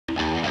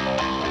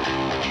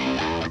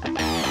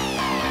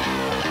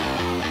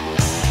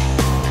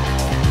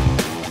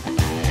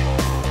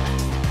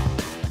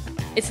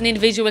an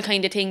individual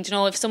kind of thing. You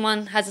know, if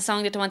someone has a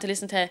song that they want to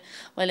listen to,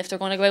 well, if they're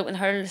going to go out and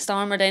hurl a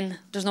stormer, then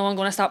there's no one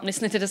going to stop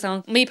listening to the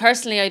song. Me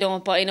personally, I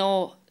don't, but I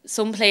know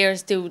some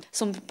players do.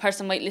 Some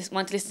person might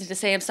want to listen to the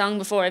same song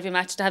before every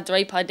match to have their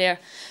iPod there.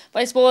 But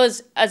I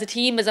suppose as a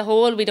team as a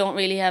whole, we don't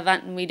really have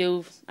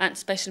anything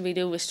special we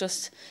do. It's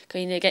just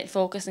kind of getting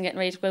focused and getting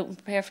ready to go out and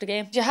prepare for the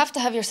game. You have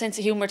to have your sense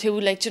of humour too.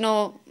 Like, you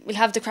know, we'll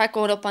have the crack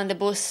going up on the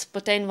bus,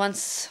 but then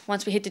once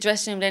we hit the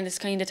dressing room, then it's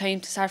kind of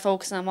time to start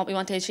focusing on what we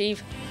want to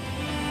achieve.